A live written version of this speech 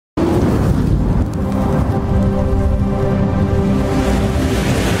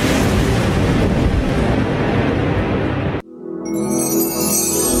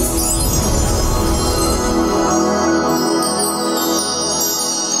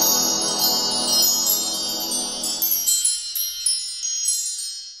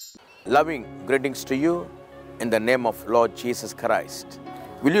Loving greetings to you in the name of Lord Jesus Christ.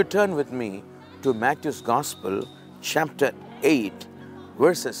 Will you turn with me to Matthew's Gospel, chapter 8,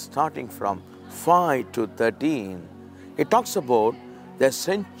 verses starting from 5 to 13. It talks about the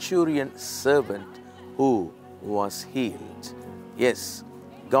centurion servant who was healed. Yes,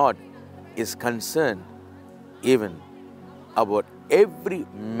 God is concerned even about every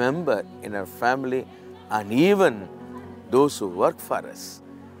member in our family and even those who work for us.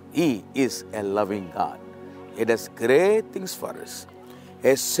 He is a loving God. He does great things for us.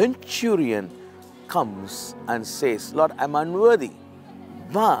 A centurion comes and says, Lord, I'm unworthy,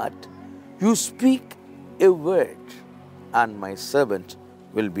 but you speak a word and my servant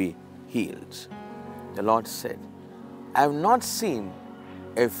will be healed. The Lord said, I have not seen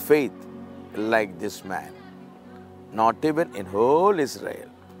a faith like this man, not even in whole Israel.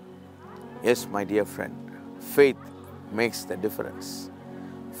 Yes, my dear friend, faith makes the difference.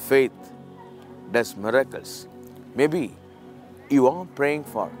 Faith does miracles. Maybe you are praying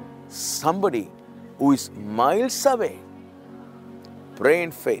for somebody who is miles away. Pray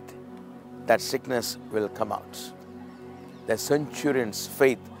in faith that sickness will come out. The centurion's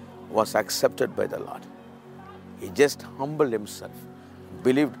faith was accepted by the Lord. He just humbled himself,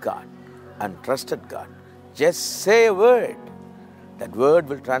 believed God, and trusted God. Just say a word. That word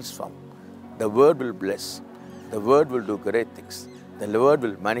will transform. The word will bless. The word will do great things. The word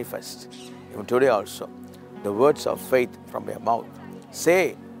will manifest. Even today also, the words of faith from your mouth.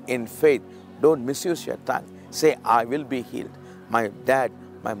 Say in faith. Don't misuse your tongue. Say, I will be healed. My dad,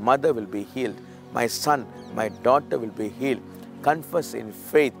 my mother will be healed. My son, my daughter will be healed. Confess in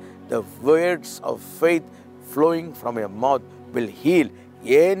faith. The words of faith flowing from your mouth will heal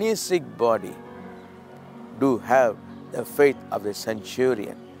any sick body. Do have the faith of the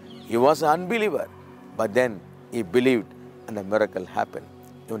centurion. He was an unbeliever, but then he believed and the miracle happened.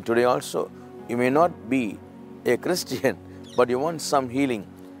 Even today also, you may not be a Christian, but you want some healing.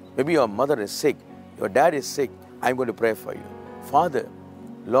 Maybe your mother is sick, your dad is sick. I'm going to pray for you. Father,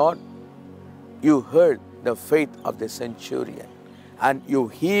 Lord, you heard the faith of the centurion and you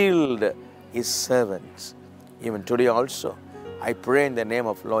healed his servants. Even today also, I pray in the name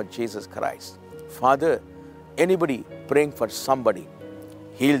of Lord Jesus Christ. Father, anybody praying for somebody,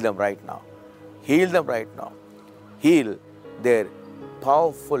 heal them right now. Heal them right now. Heal their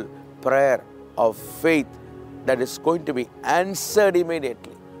powerful prayer of faith that is going to be answered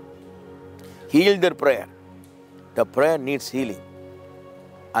immediately. Heal their prayer. The prayer needs healing,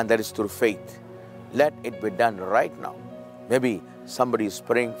 and that is through faith. Let it be done right now. Maybe somebody is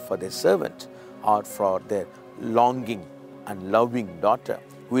praying for their servant or for their longing and loving daughter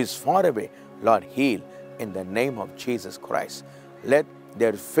who is far away. Lord, heal in the name of Jesus Christ. Let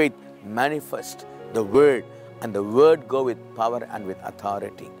their faith manifest the word, and the word go with power and with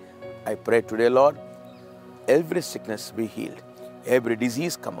authority. I pray today, Lord, every sickness be healed, every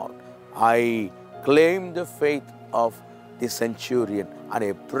disease come out. I claim the faith of the centurion and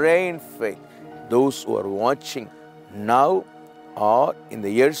I pray in faith. Those who are watching now or in the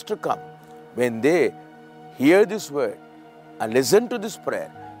years to come, when they hear this word and listen to this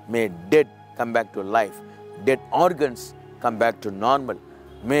prayer, may dead come back to life, dead organs come back to normal.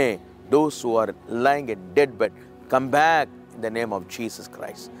 May those who are lying at dead bed come back in the name of Jesus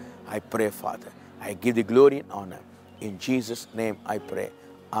Christ. I pray, Father. I give the glory and honor. In Jesus' name I pray.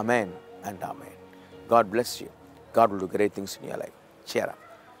 Amen and amen. God bless you. God will do great things in your life. Cheer up.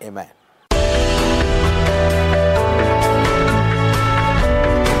 Amen.